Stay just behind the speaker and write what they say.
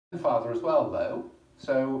Father as well, though,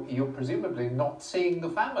 so you're presumably not seeing the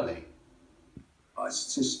family.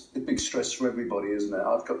 It's just a big stress for everybody, isn't it?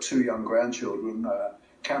 I've got two young grandchildren.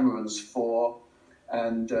 Cameron's 4,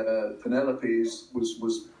 and Penelope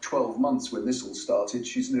was 12 months when this all started.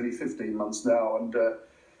 She's nearly 15 months now, and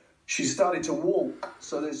she started to walk.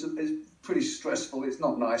 So it's pretty stressful. It's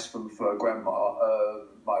not nice for Grandma,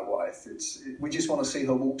 my wife. We just want to see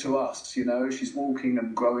her walk to us. You know, she's walking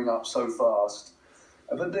and growing up so fast.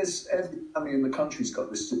 But there's every family in the country's got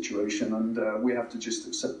this situation, and we have to just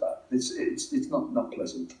accept that. It's not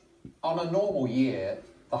pleasant. On a normal year,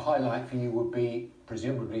 the highlight for you would be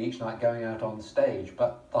presumably each night going out on stage,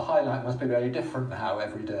 but the highlight must be very different now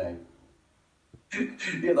every day.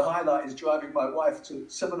 Yeah, the highlight is driving my wife to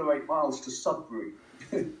 7 or 8 miles to Sudbury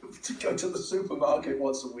to go to the supermarket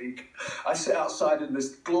once a week. I sit outside in this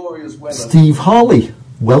glorious weather. Steve Harley,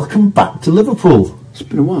 welcome back to Liverpool. It's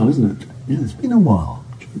been a while, isn't it? Yeah, it's been a while.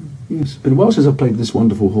 Yes, it's been a while since I've played this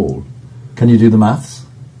wonderful hall. Can you do the maths?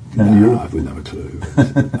 No, I wouldn't have a clue.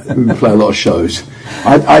 We play a lot of shows.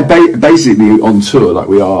 Basically on tour, like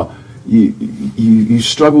we are, you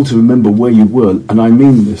struggle to remember where you were, and I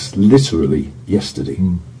mean this literally yesterday.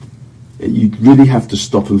 You really have to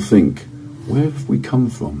stop and think, where have we come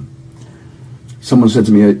from? Someone said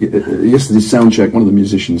to me yesterday's sound check, one of the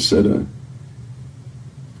musicians said,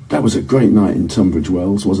 that was a great night in Tunbridge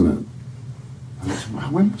Wells, wasn't it? And I said,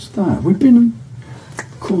 well, when was that? We've been,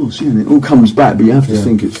 of course, yeah, and it all comes back, but you have to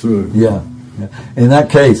think it through. Yeah. In that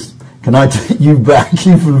case, can I take you back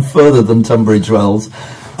even further than Tunbridge Wells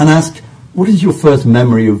and ask, what is your first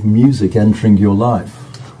memory of music entering your life?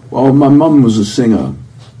 Well, my mum was a singer.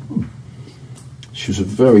 She was a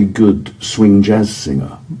very good swing jazz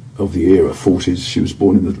singer of the era, 40s. She was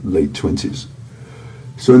born in the late 20s.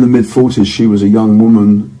 So in the mid-40s, she was a young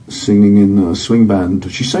woman singing in a swing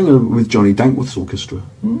band. She sang with Johnny Dankworth's orchestra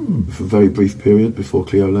for a very brief period before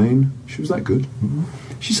Cleo Lane. She was that good.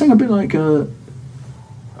 She sang a bit like, not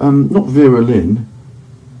Vera Lynn,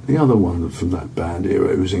 the other one from that band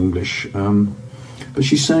era, who was English. But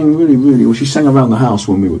she sang really, really well. She sang around the house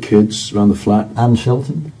when we were kids, around the flat. Anne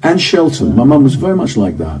Shelton? Anne Shelton. Yeah. My mum was very much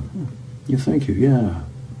like that. Yeah, thank you, yeah.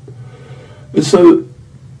 And so,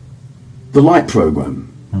 the Light programme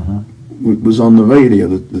was on the radio,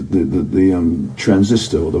 the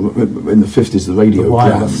transistor, or in the 50s, the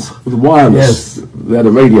radiogram. The wireless. Yes. They had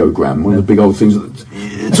a radiogram, one of the big old things,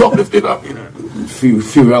 top lifted up, you know. A few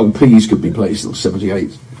LPs could be placed, or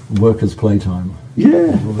 78. Workers' playtime.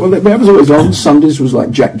 Yeah, well, that was always on. Sundays was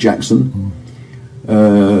like Jack Jackson.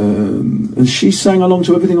 And she sang along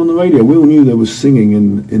to everything on the radio. We all knew there was singing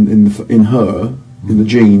in her, in the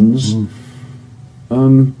genes.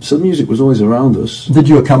 So the music was always around us. Did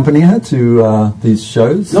you accompany her to these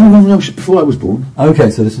shows? No, before I was born. Okay,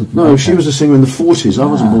 so this is... No, okay. She was a singer in the 40s. I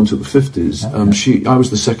wasn't born till the 50s. Okay. I was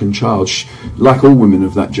the second child. Like all women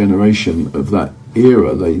of that generation, of that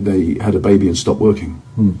era, they had a baby and stopped working.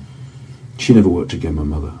 She never worked again, my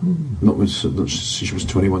mother. Not when she was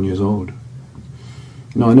 21 years old.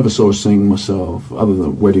 No, I never saw her sing myself, other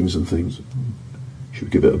than weddings and things. She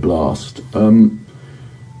would give it a blast.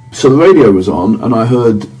 So the radio was on, and I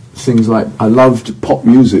heard things like, I loved pop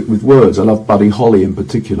music with words. I loved Buddy Holly in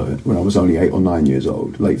particular, when I was only 8 or 9 years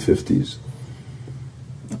old, late 50s.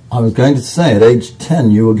 I was going to say, at age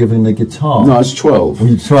 10, you were given a guitar. No, I was 12. Were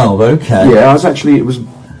you 12? Okay. Yeah,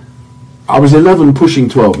 I was 11 pushing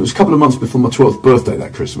 12. It was a couple of months before my 12th birthday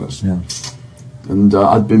that Christmas. Yeah. And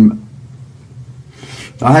I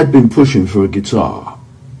had been pushing for a guitar.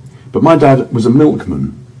 But my dad was a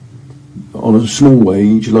milkman on a small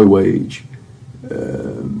wage, low wage,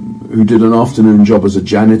 who did an afternoon job as a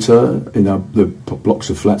janitor in the blocks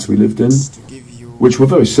of flats we lived in, which were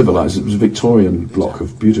very civilised. It was a Victorian block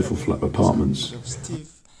of beautiful flat apartments. Steve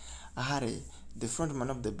Harley, the frontman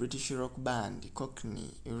of the British rock band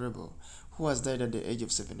Cockney Rebel, who has died at the age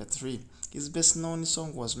of 73. His best known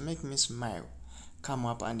song was Make Me Smile, Come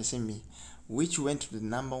Up and See Me, which went to the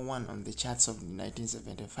 #1 on the charts of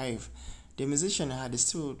 1975. The musician had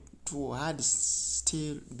still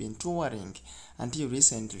been touring until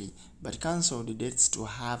recently, but cancelled dates to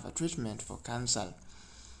have a treatment for cancer.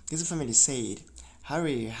 His family said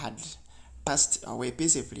Harry had passed away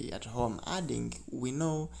peacefully at home, adding, "We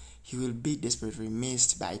know he will be desperately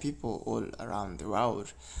missed by people all around the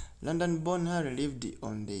world." London-born Harry lived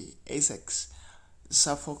on the Essex,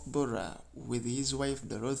 Suffolk borough with his wife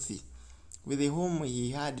Dorothy, with whom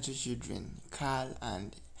he had 2 children, Carl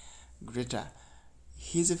and Greta.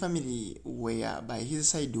 His family were by his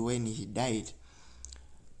side when he died.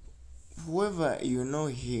 Whoever you know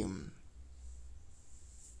him,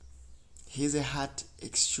 His heart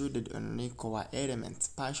exuded unequal elements,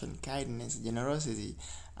 passion, kindness, generosity,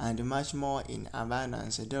 and much more in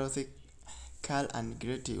abundance. Dorothy, Carl, and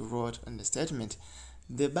Grete wrote on the statement,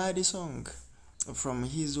 "The bird song from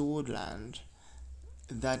his woodland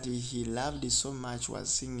that he loved so much was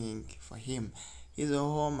singing for him. His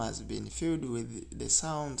home has been filled with the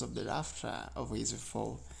sounds of the laughter of his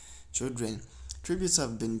 4 children." Tributes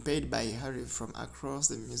have been paid by Harry from across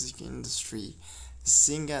the music industry.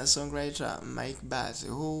 Singer-songwriter Mike Batt,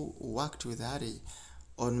 who worked with Harry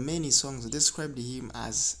on many songs, described him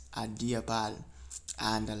as a dear pal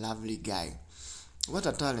and a lovely guy. "What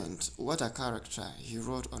a talent, what a character," he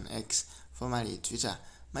wrote on X, formerly Twitter.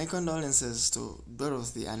 "My condolences to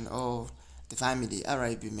Dorothy and all the family,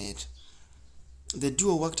 R.I.P. mate." The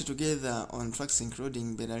duo worked together on tracks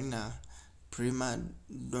including Ballerina Prima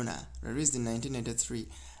Donna, released in 1983,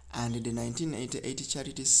 and the 1988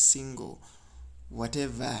 charity single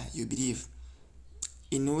Whatever You Believe,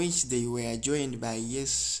 in which they were joined by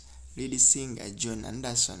Yes lead singer John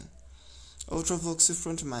Anderson. Ultravox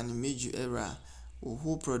frontman Midge Era,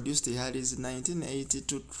 who produced Harry's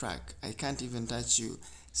 1982 track I Can't Even Touch You,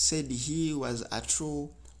 said he was a true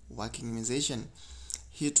working musician.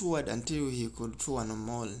 He toured until he could tour no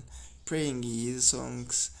more, playing his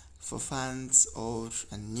songs for fans old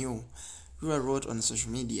and new. Rua wrote on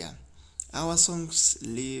social media, "Our songs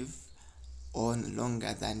live on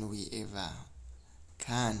longer than we ever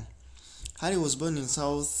can." Harry was born in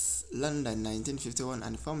South London 1951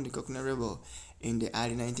 and formed the Cockney Rebel in the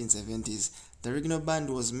early 1970s. The original band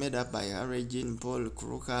was made up by Harry, Jean, Paul,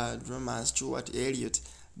 Crocker, drummer Stuart Elliott,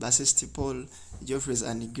 bassist Paul Jeffries,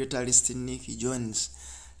 and guitarist Nick Jones.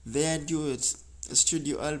 Their duet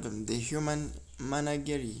studio album, The Human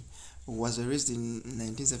Menagerie, was released in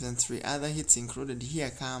 1973. Other hits included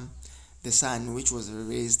Here Come the Sun, which was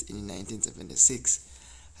released in 1976.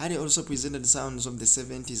 Harry also presented sounds of the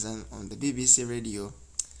 70s on the BBC Radio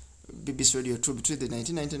 2 between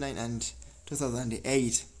 1999 and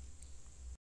 2008.